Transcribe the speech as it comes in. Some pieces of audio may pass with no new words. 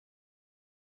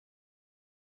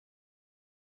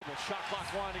The shot clock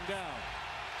winding down.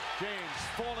 James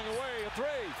falling away, a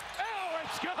three. Oh,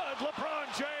 it's good! LeBron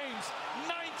James,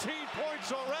 19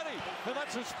 points already, and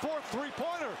that's his fourth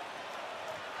three-pointer.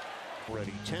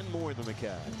 Already 10 more than the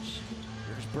Cavs.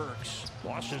 Here's Burks,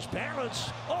 lost his balance.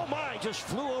 Oh my, just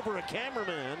flew over a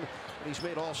cameraman, and he's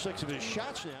made all 6 of his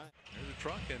shots now. There's a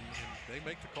truck, and they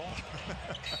make the call.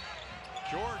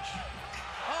 George,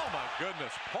 oh my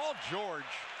goodness, Paul George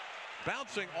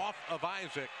bouncing off of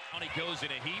Isaac. He goes in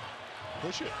a heap.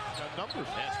 Push it, got numbers.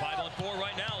 That's 5-on-4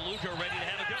 right now. Luka ready to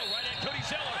have a go. Right at Cody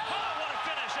Zeller. Oh, what a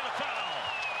finish and a foul.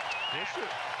 Push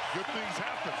it. Good things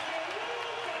happen.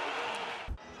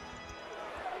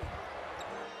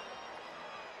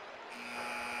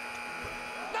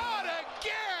 Not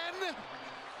again!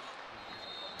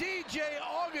 DJ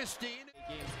Augustine.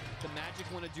 The Magic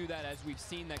want to do that, as we've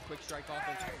seen that quick strike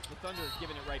offense. The Thunder is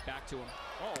giving it right back to him.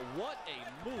 Oh, what a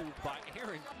move by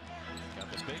Aaron.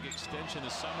 Got the big extension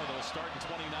this summer that'll start in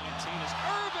 2019. Is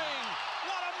Irving!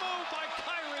 What a move by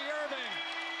Kyrie Irving!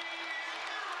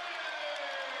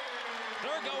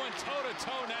 They're going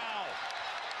toe-to-toe now.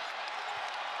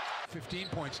 15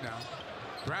 points now.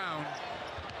 Brown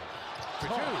for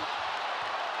 2.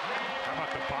 How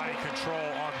about the body control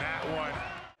on that one?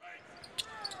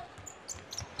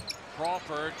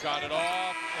 Crawford got it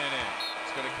off and in.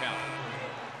 It's going to count.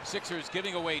 Sixers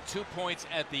giving away 2 points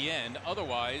at the end.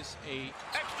 Otherwise, a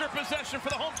extra possession for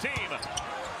the home team.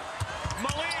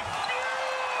 Malik,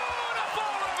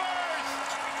 beautiful reverse!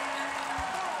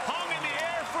 Hung in the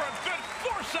air for a good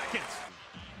 4 seconds.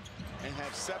 And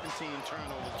have 17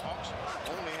 turnovers. Hawks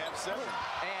only have 7.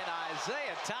 And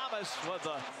Isaiah Thomas was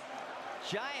a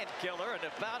giant killer, and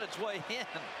it found its way in.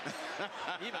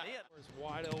 Even it was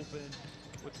wide open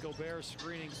with Gobert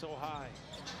screening so high.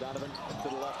 Donovan to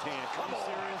the left hand. Come on.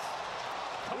 Serious?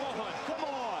 Come on. Come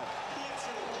on.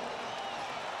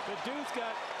 The dude's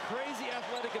got crazy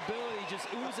athletic ability just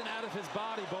oozing out of his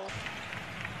body, Bo.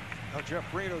 Now Jeff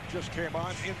Green just came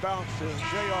on, inbounds to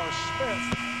J.R.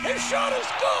 Smith. His shot is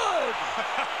good!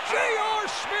 J.R.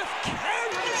 Smith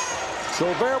carries.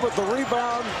 Gobert with the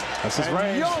rebound. That's his and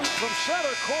range. Young from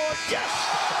center court. Yes!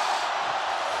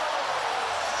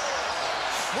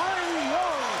 Trae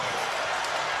Young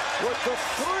with the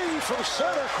 3 from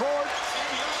center court.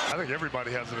 I think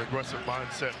everybody has an aggressive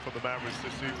mindset for the Mavericks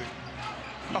this evening.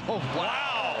 Oh,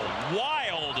 wow.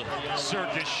 Wild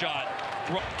circus shot.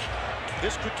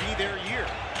 This could be their year.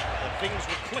 And things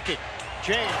were clicking.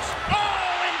 James. Oh,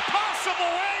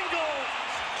 impossible angle!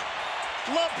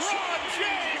 LeBron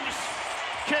James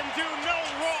can do no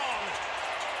wrong.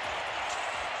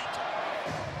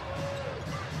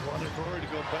 Wanted Murray to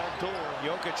go back door.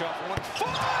 Jokic off 1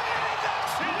 foot.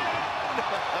 That's it!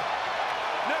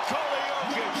 Nikola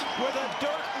Jokic with a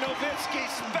Dirk Nowitzki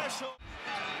special.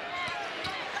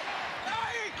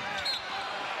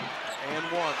 And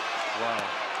 1. Wow.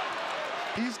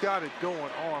 He's got it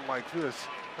going on like this.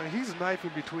 And he's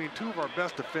knifing between 2 of our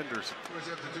best defenders.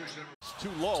 It's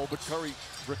too low, but Curry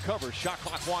recovers. Shot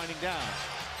clock winding down.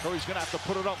 Curry's going to have to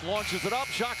put it up, launches it up.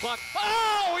 Shot clock.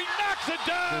 Oh, he knocks it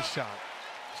down. This shot.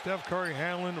 Steph Curry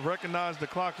handling, recognized the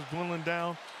clock is dwindling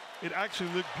down. It actually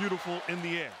looked beautiful in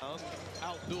the air.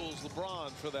 Outduels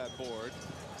LeBron for that board.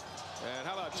 And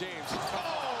how about James?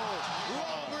 Oh,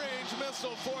 long-range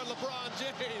missile for LeBron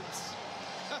James.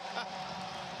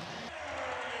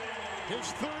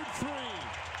 His third 3.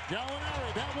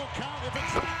 Gallinari, that will count if it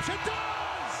drops. It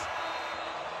does!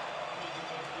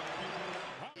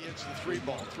 It's the 3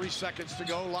 ball. 3 seconds to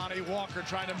go. Lonnie Walker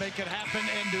trying to make it happen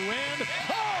end-to-end.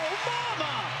 Oh,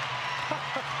 mama!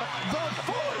 The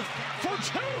 4th for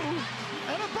 2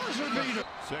 and a buzzer beater.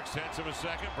 0.6 of a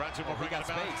second. Brunson will bring it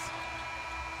about.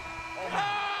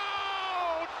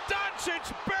 Oh,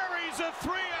 Doncic buries a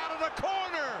 3 out of the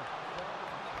corner.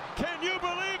 Can you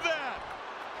believe that?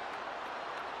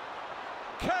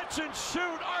 Catch and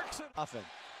shoot, arcs it. Nothing.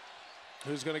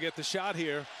 Who's going to get the shot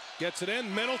here? Gets it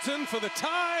in. Middleton for the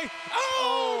tie.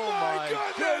 Oh my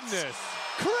goodness!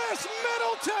 Chris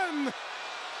Middleton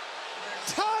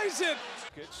ties it.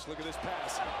 Look at this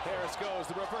pass. Harris goes,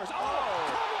 the reverse. Oh,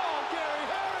 come on, Gary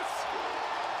Harris!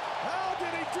 How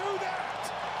did he do that?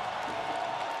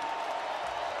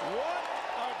 What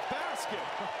a basket!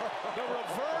 The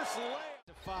reverse layup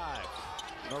to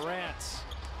 5. Durant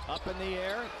up in the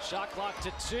air. Shot clock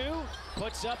to 2.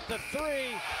 Puts up the 3.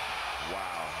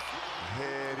 Wow.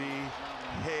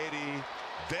 Heady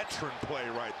veteran play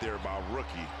right there by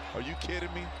rookie. Are you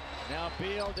kidding me? Now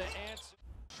Beal to answer.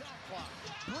 Shot clock.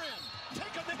 Brim.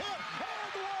 Taking the hit.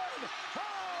 Hard one. Oh.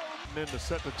 And then to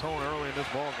set the tone early in this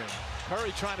ballgame.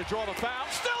 Curry trying to draw the foul.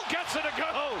 Still gets it to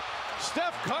go.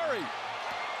 Steph Curry.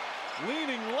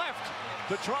 leaning left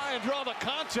to try and draw the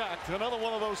contact. Another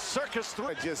one of those circus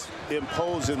threes. Just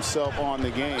impose himself on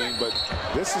the game, but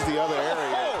this is the other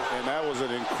area, and that was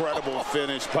an incredible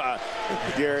finish by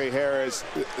Gary Harris.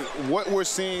 What we're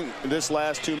seeing this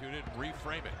last two.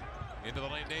 Reframe it into the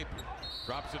lane. Napier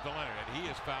drops it to Leonard, and he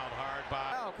is fouled hard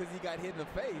by. Because he got hit in the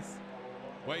face.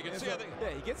 Well, you can see it. Yeah,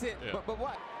 he gets hit. Yeah. But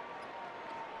what?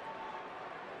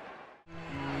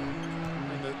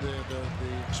 The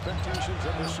expectations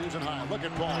of this season high. Look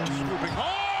at Paul swooping.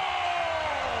 Oh!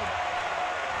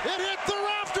 It hit the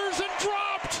rafters and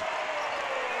dropped.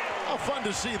 How fun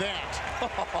to see that.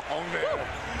 Oh, man.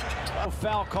 No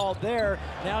foul called there.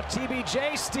 Now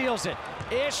TBJ steals it.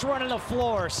 Ish running the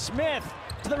floor. Smith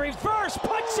to the reverse,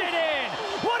 puts it in.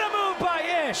 What a move by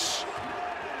Ish.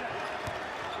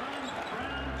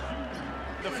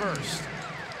 The first.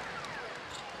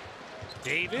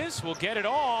 Davis will get it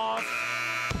off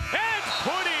and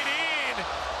put it in.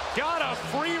 Got a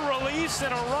free release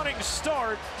and a running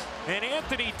start. And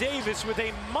Anthony Davis with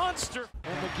a monster.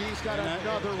 And McGee's got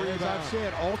another rebound. As I've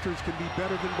said, alters can be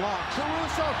better than blocks.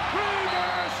 Caruso,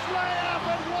 reverse layup,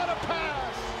 and what a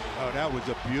pass! Oh, that was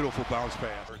a beautiful bounce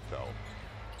pass.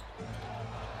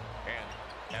 And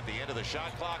at the end of the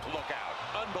shot clock, look out.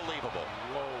 Unbelievable.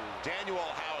 Whoa. Daniel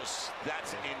House,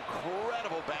 that's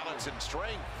incredible balance and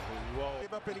strength. Whoa.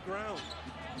 Gave up any ground.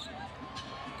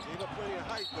 Gave up plenty of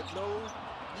height, but no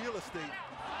real estate.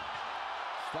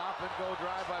 Stop and go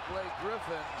drive by Blake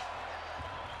Griffin.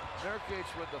 Nurkic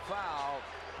with the foul.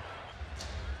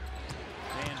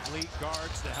 Van Vliet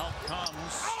guards, the help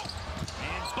comes.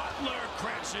 And Butler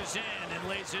crashes in and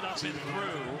lays it up and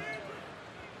through.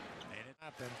 And it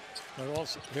happened. But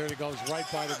also, here it goes right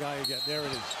by the guy again. There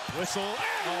it is. Whistle and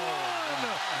one!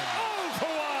 Oh,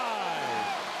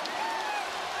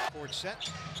 Kawhi! Board set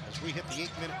as we hit the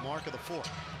 8-minute mark of the fourth.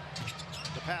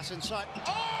 The pass inside.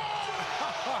 Oh!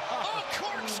 A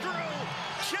corkscrew!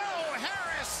 Joe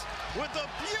Harris with a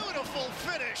beautiful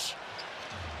finish.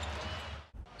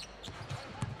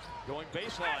 Going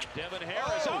baseline, Devin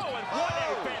Harris. Oh, and what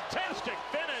a fantastic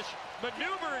finish.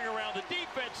 Maneuvering around the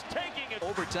defense, taking it.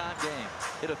 Overtime game.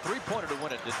 Hit a three-pointer to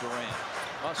win it to Durant.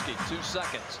 Muskie, 2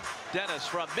 seconds. Dennis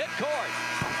from midcourt.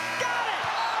 Got it!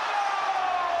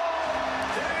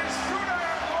 Dennis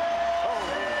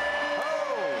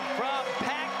from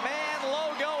Pac-Man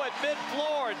logo at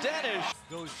mid-floor. Dennis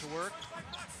goes to work.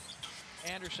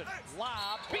 Anderson,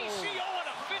 lob. BCO and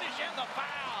a finish and the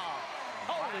foul.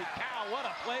 Holy cow, what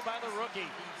a play by the rookie.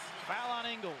 Foul on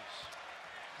Ingles.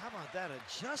 How about that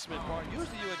adjustment part?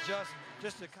 Usually you adjust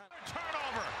just to kind of...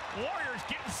 Turnover. Warriors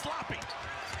getting sloppy.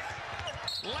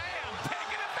 Lamb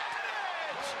taking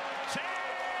advantage.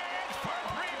 Chance for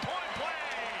three-point play.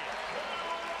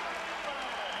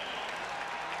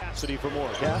 Capacity for more.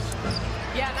 Cass?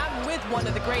 Yeah, and I'm with one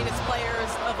of the greatest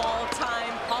players of all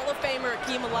time, Hall of Famer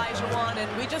Hakeem Olajuwon, and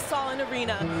we just saw in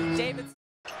arena, David.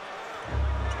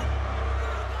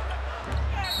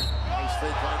 Nice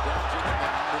fake line down,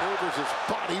 maneuvers his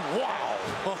body. Wow!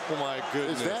 Oh my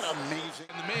goodness! Is that amazing?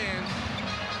 And the man.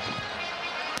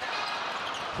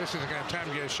 This isn't going to have time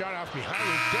to get a shot off behind.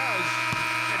 He does,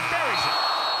 and buries it.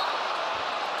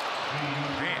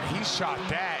 Man, he shot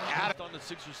that out On the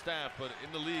Sixers staff, but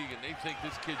in the league, and they think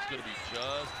this kid's going to be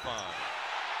just fine.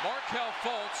 Markelle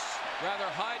Fultz, rather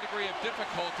high degree of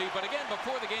difficulty, but again,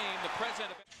 before the game, the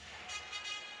president of...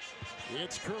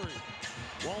 It's Curry.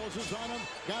 Wallace is on him.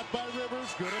 Got by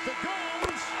Rivers. Good if it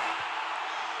goes.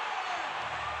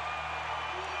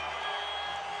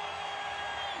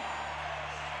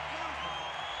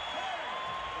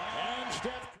 And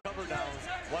Steph. Cover down,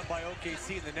 one by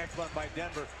OKC and the next one by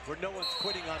Denver, where no one's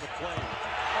quitting on the play.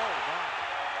 Oh, my.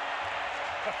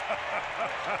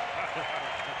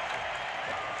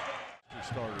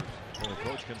 Starters. Well, the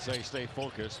coach can say stay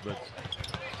focused, but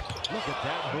look at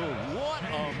that move. What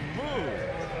a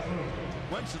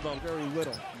move. Went to the very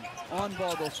little. On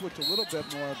ball, they'll switch a little bit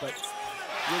more, but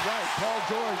you're right. Paul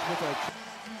George with a...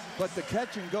 But the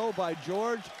catch and go by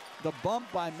George, the bump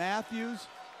by Matthews,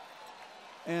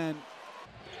 and...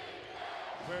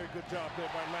 Very good job there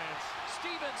by Lance.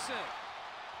 Stevenson,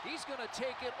 he's going to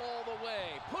take it all the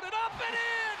way. Put it up and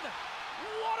in!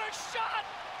 What a shot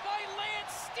by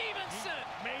Lance Stevenson!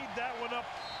 He made that one up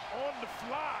on the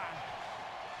fly.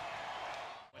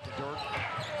 Went to Dirk.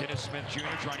 Dennis Smith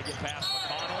Jr. trying to get past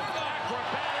McConnell.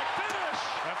 Acrobatic finish!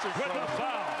 That's incredible. With the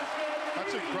foul.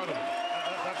 That's incredible.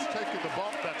 That's taking the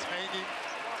bump that's hanging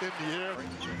in the air.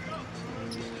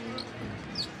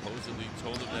 Supposedly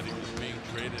told him that he was being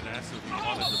traded and asked if he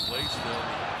wanted to play still.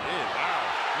 He did.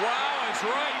 Wow, that's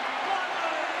right.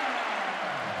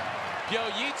 Yo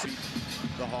yeets.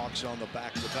 The Hawks on the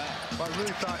back-to-back. I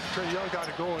really thought Trae Young got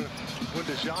it going when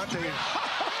DeJounte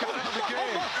got out of the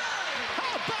game.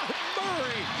 How about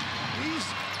Murray? He's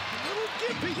a little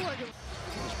gimpy like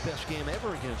His best game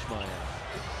ever against Miami.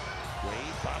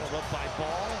 Wade bottled up by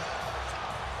Ball.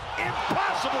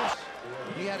 Impossible!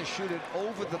 He had to shoot it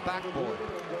over the backboard.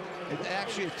 It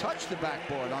actually touched the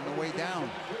backboard on the way down.